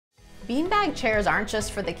Beanbag chairs aren't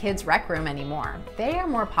just for the kids' rec room anymore. They are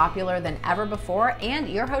more popular than ever before, and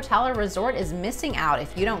your hotel or resort is missing out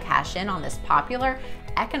if you don't cash in on this popular,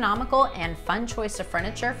 economical, and fun choice of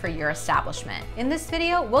furniture for your establishment. In this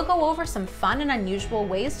video, we'll go over some fun and unusual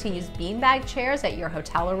ways to use beanbag chairs at your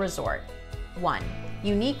hotel or resort. 1.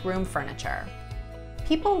 Unique room furniture.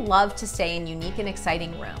 People love to stay in unique and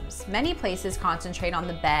exciting rooms. Many places concentrate on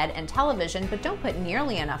the bed and television, but don't put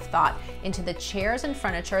nearly enough thought into the chairs and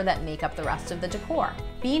furniture that make up the rest of the decor.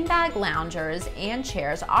 Beanbag loungers and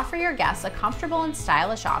chairs offer your guests a comfortable and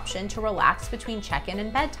stylish option to relax between check-in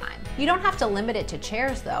and bedtime. You don't have to limit it to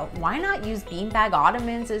chairs though. Why not use beanbag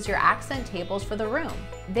ottomans as your accent tables for the room?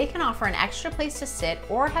 They can offer an extra place to sit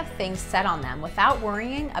or have things set on them without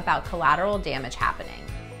worrying about collateral damage happening.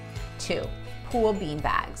 2. Pool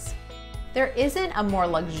beanbags. There isn't a more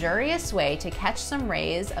luxurious way to catch some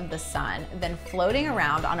rays of the sun than floating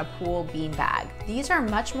around on a pool beanbag. These are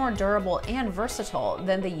much more durable and versatile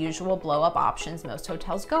than the usual blow-up options most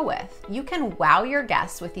hotels go with. You can wow your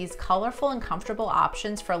guests with these colorful and comfortable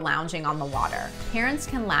options for lounging on the water. Parents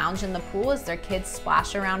can lounge in the pool as their kids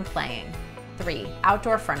splash around playing. 3.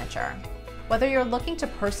 Outdoor furniture. Whether you're looking to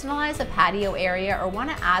personalize a patio area or want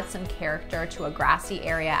to add some character to a grassy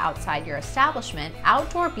area outside your establishment,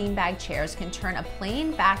 outdoor beanbag chairs can turn a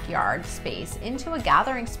plain backyard space into a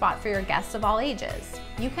gathering spot for your guests of all ages.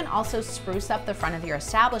 You can also spruce up the front of your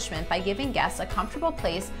establishment by giving guests a comfortable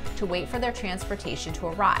place to wait for their transportation to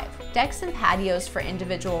arrive. Decks and patios for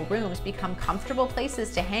individual rooms become comfortable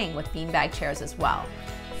places to hang with beanbag chairs as well.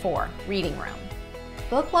 4. Reading room.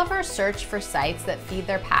 Book lovers search for sites that feed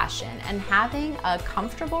their passion, and having a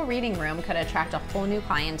comfortable reading room could attract a whole new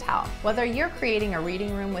clientele. Whether you're creating a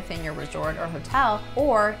reading room within your resort or hotel,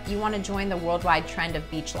 or you want to join the worldwide trend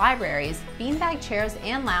of beach libraries, beanbag chairs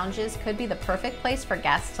and lounges could be the perfect place for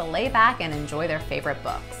guests to lay back and enjoy their favorite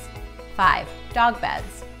books. 5. Dog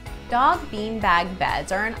beds. Dog beanbag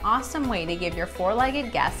beds are an awesome way to give your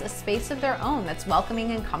four-legged guests a space of their own that's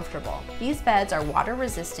welcoming and comfortable. These beds are water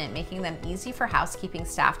resistant, making them easy for housekeeping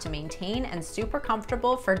staff to maintain and super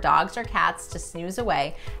comfortable for dogs or cats to snooze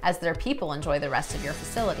away as their people enjoy the rest of your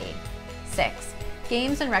facility. 6.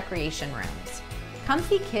 Games and recreation rooms.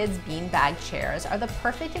 Comfy kids beanbag chairs are the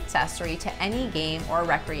perfect accessory to any game or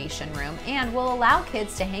recreation room and will allow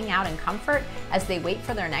kids to hang out in comfort as they wait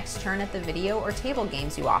for their next turn at the video or table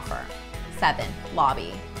games you offer. 7.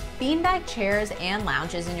 Lobby. Beanbag chairs and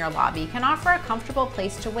lounges in your lobby can offer a comfortable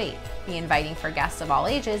place to wait, be inviting for guests of all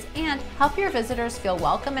ages, and help your visitors feel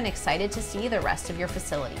welcome and excited to see the rest of your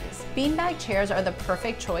facilities. Beanbag chairs are the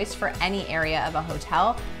perfect choice for any area of a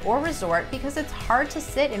hotel or resort because it's hard to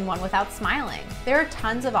sit in one without smiling. There are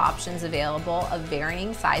tons of options available of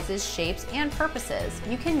varying sizes, shapes, and purposes.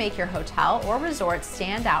 You can make your hotel or resort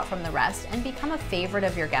stand out from the rest and become a favorite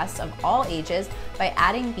of your guests of all ages by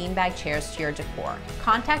adding beanbag chairs to your decor.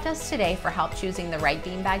 Contact us today for help choosing the right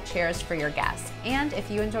beanbag chairs for your guests. And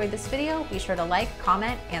if you enjoyed this video, be sure to like,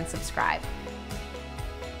 comment, and subscribe.